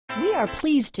We are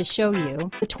pleased to show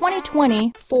you the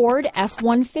 2020 Ford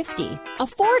F-150. A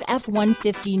Ford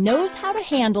F-150 knows how to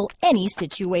handle any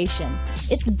situation.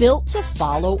 It's built to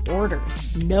follow orders,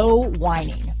 no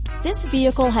whining. This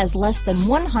vehicle has less than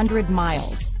 100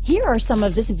 miles. Here are some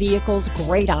of this vehicle's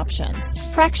great options: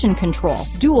 traction control,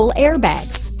 dual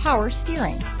airbags, power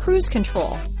steering, cruise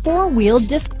control, four-wheel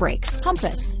disc brakes,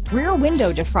 compass, rear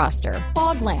window defroster,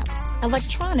 fog lamps,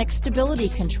 electronic stability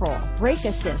control, brake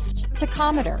assist,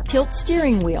 tachometer, tilt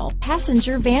steering wheel,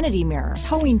 passenger vanity mirror,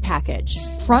 towing package,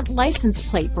 front license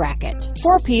plate bracket,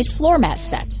 four-piece floor mat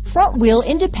set, front wheel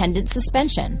independent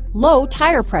suspension, low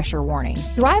tire pressure warning.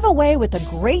 Drive away with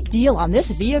a great deal on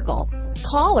this vehicle.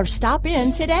 Call or stop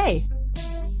in today.